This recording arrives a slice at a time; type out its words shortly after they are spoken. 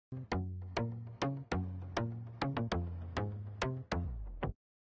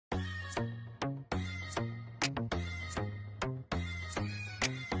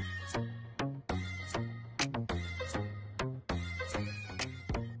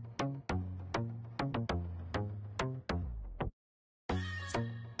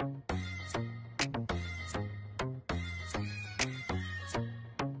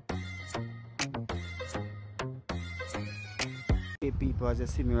people, as you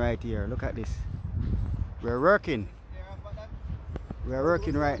see me right here. Look at this. We're working. We're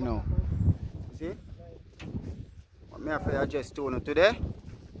working right now. See? What me have to just told you today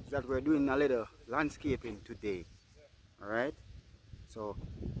is that we're doing a little landscaping today. Alright? So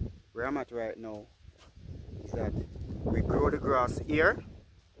where I'm at right now is that we grow the grass here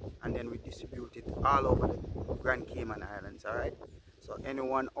and then we distribute it all over the Grand Cayman Islands. Alright? So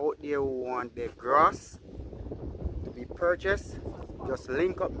anyone out there who want their grass to be purchased, just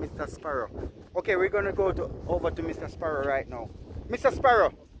link up Mr. Sparrow. Okay, we're gonna go over to Mr. Sparrow right now. Mr.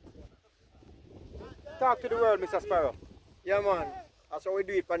 Sparrow, talk to the world, Mr. Sparrow. Yeah, man. That's how we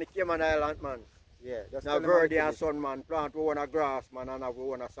do it on the Cayman Island, man. Yeah, just now Verde and Son, man, plant we own a grass, man, and have we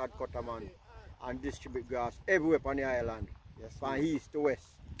own a sad cutter, man, and distribute grass everywhere on the island. Yes, from east to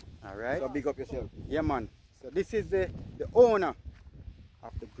west. Alright. So big up yourself. Yeah, man. So this is the owner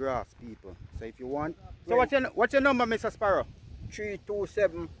of the grass, people. So if you want. So what's your number, Mr. Sparrow?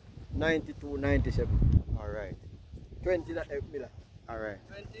 327 9297. Alright. 20 that help me like. Alright.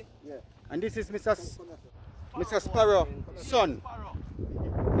 20? Yeah. And this is Mr. Sparrow, son.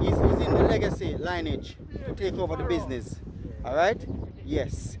 He's in the legacy lineage to take over the business. Alright?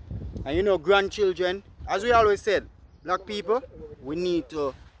 Yes. And you know, grandchildren, as we always said, black people, we need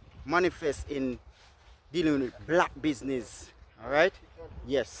to manifest in dealing with black business. Alright?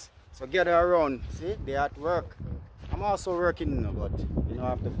 Yes. So gather around. See, they're at work. I'm also working, you know, but you know, I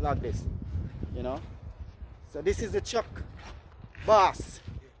have to flag this. You know? So this is the Chuck Boss.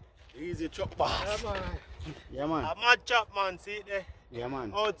 Easy Chuck Boss. Yeah, man. Yeah, man. A mad chop, man, see it there? Yeah,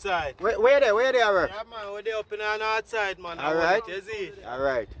 man. Outside. Where they work? Yeah, man, we're there up in the outside, man. Alright. You see?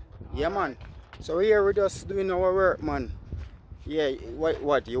 Alright. Yeah, man. So here we're just doing our work, man. Yeah,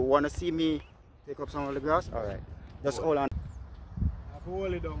 what? You want to see me take up some of the grass? Alright. Just hold on.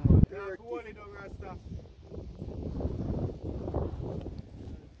 Hold it down, man. Hold it down, Rasta.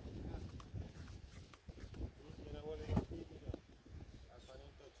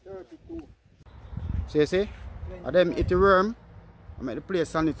 See, you see? And them eat the worm. I make the place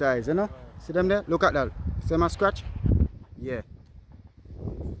sanitize, you know? See them there? Look at that. See my scratch? Yeah.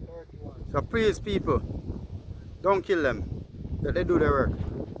 So please, people, don't kill them. Let they do their work.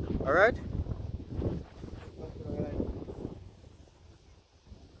 Alright?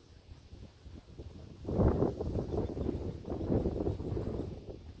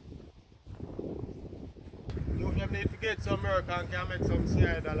 Need to get some work and can make some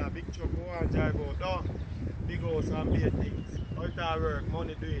 $6 big truck go and drive out down. Big house and big things. How it all work,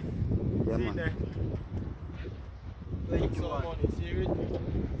 money do it. Yeah, see man. there? Make some money. See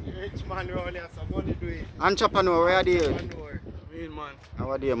rich man around here, some money do it. Entrepreneur, where are they? Entrepreneur. Mean man.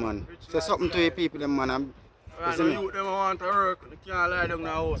 How are they, man? Say something to your people, them, man. Right, the youth them want to work. They can't lie down in the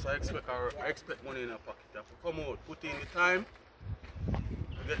house. I expect money in a pocket. If you come out, put in the time,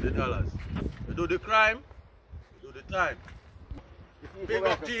 you get the dollars. You do the crime, the time. Big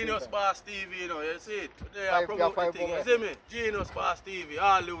up Genius Boss TV, you know, you see it? They are promoting the thing, you see me? Genius Boss TV,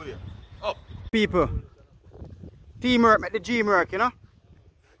 all the way. Up. People, teamwork make the dream work, you know?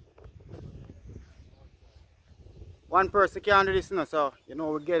 One person can't do this, you know, so, you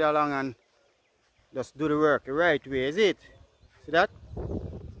know, we get along and just do the work the right way, is it? See that?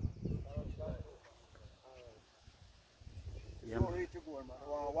 Yeah, 102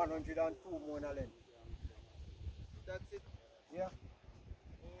 more in a length. That's it. Yeah.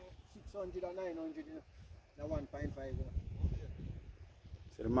 600 and 900 in a 1.5.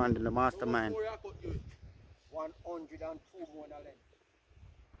 So the man, the mastermind. 102 more in a length.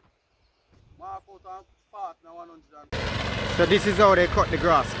 Mark out and part now 100. So this is how they cut the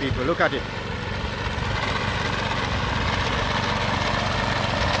grass, people. Look at it.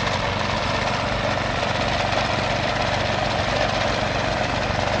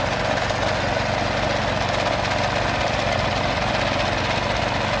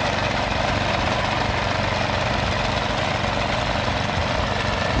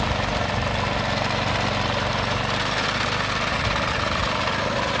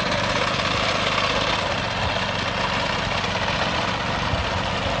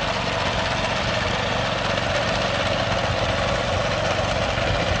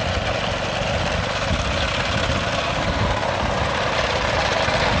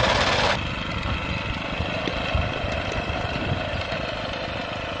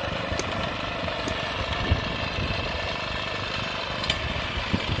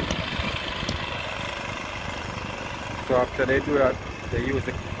 So after they do that, they use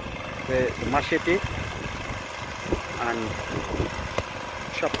the machete and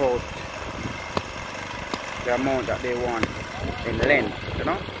chop out the amount that they want in length, you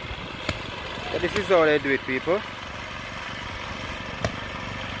know. So this is how they do it, people.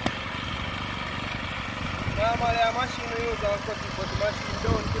 normally a machine we use our cut it, but the machine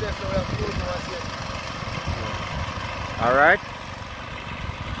down today, so we have to use the machine. Alright.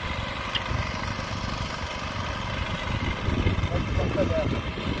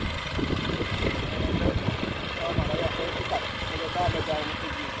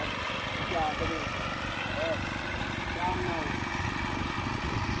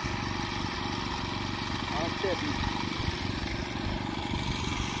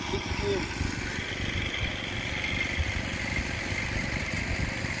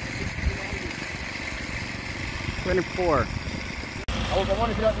 $24. I was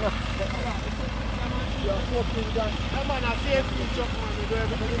wondering if you don't know. I'm on a safety truck, man. We do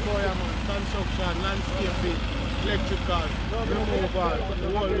everything in Boya, man. Construction, landscaping, electrical, removal, the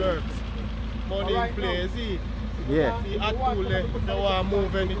whole works. Money in play, see? Yeah. See, at tool there, if you want to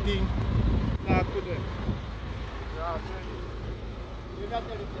move anything, talk to them.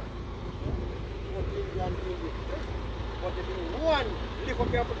 One, lift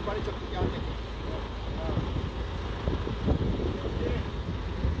up your foot, but it's up to your neck.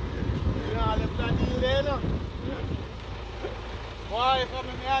 Yeah, left that deal there, no? Why, if I'm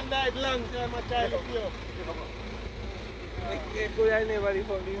in the hand died long time, I try to lift you up. I never lift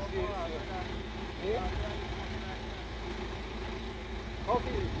up these days. How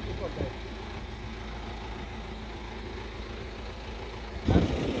feel you lift up there?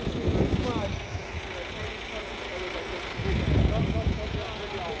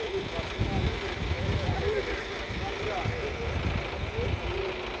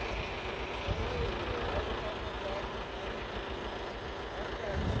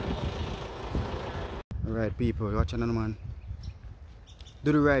 Alright people, watch another man.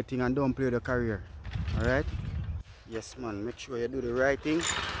 Do the right thing and don't play the career. Alright? Yes man, make sure you do the right thing,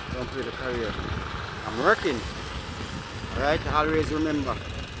 don't play the career. I'm working. Alright, always remember.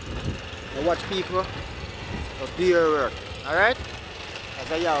 You watch people, just do your work. Alright?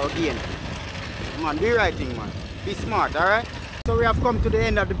 That's a year again. Man, do the right thing man. Be smart, alright? So we have come to the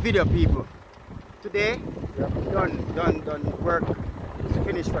end of the video people. Today, we have done work. It's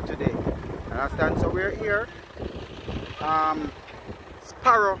finished for today. Understand? So we're here.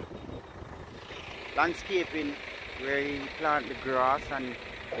 Sparrow landscaping, where you plant the grass and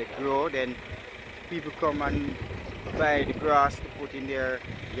they grow. Then people come and buy the grass to put in their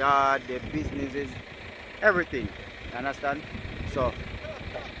yard, their businesses, everything. Understand? So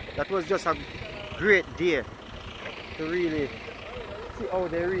that was just a great day to really see how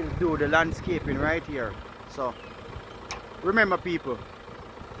they really do the landscaping right here. So remember people,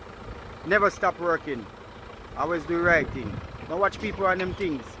 never stop working. Always do the right thing. Don't watch people on them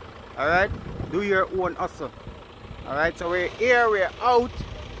things. Alright? Do your own hustle. Alright? So we're here, we're out.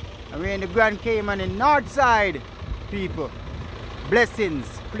 And we're in the Grand Cayman in North Side. People. Blessings.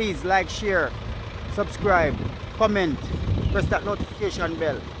 Please like, share, subscribe, comment, press that notification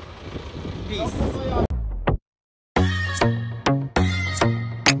bell. Peace.